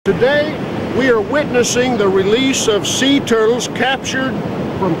Today, we are witnessing the release of sea turtles captured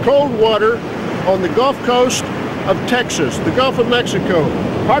from cold water on the Gulf Coast of Texas, the Gulf of Mexico,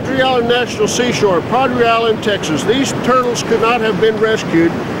 Padre Island National Seashore, Padre Island, Texas. These turtles could not have been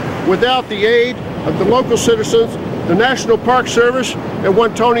rescued without the aid of the local citizens, the National Park Service, and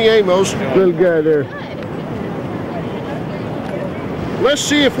one Tony Amos, little guy there. Let's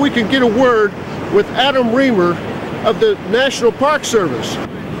see if we can get a word with Adam Reamer of the National Park Service.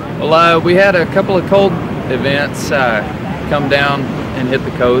 Well, we had a couple of cold events come down and hit the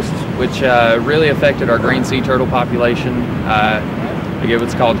coast, which really affected our green sea turtle population. They get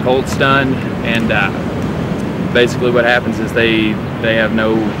what's called cold stun, and basically what happens is they have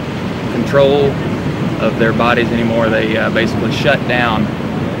no control of their bodies anymore. They basically shut down.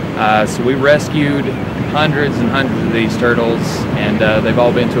 So we rescued hundreds and hundreds of these turtles, and they've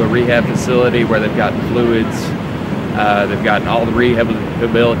all been to a rehab facility where they've gotten fluids. They've gotten all the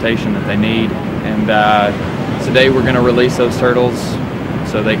rehabilitation that they need, and today we're going to release those turtles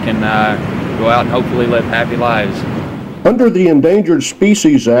so they can go out and hopefully live happy lives. Under the Endangered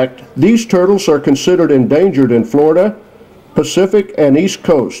Species Act, these turtles are considered endangered in Florida, Pacific, and East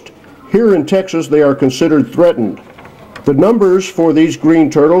Coast. Here in Texas, they are considered threatened. The numbers for these green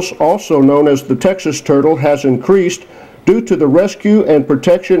turtles, also known as the Texas turtle, has increased due to the rescue and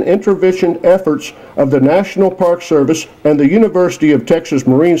protection intervention efforts of the National Park Service and the University of Texas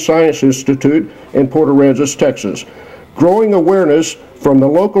Marine Science Institute in Port Aransas, Texas. Growing awareness from the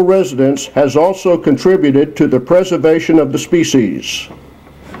local residents has also contributed to the preservation of the species.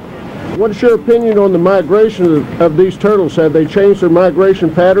 What is your opinion on the migration of these turtles? Have they changed their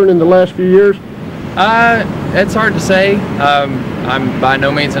migration pattern in the last few years? It's hard to say. I'm by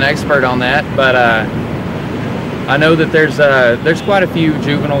no means an expert on that, but I know that there's quite a few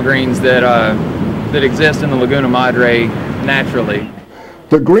juvenile greens that exist in the Laguna Madre naturally.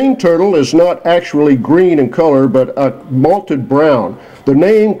 The green turtle is not actually green in color, but a malted brown. The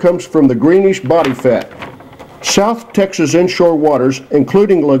name comes from the greenish body fat. South Texas inshore waters,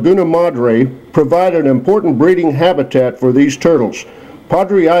 including Laguna Madre, provide an important breeding habitat for these turtles.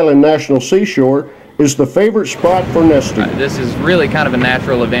 Padre Island National Seashore is the favorite spot for nesting. This is really kind of a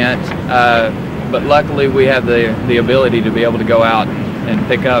natural event. But luckily we have the ability to be able to go out and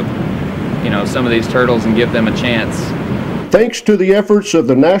pick up, some of these turtles and give them a chance. Thanks to the efforts of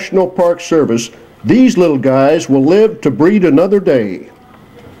the National Park Service, these little guys will live to breed another day.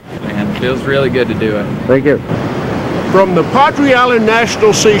 Man, it feels really good to do it. Thank you. From the Padre Island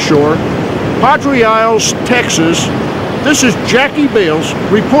National Seashore, Padre Isles, Texas, this is Jackie Bales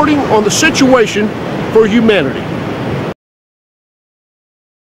reporting on the situation for humanity.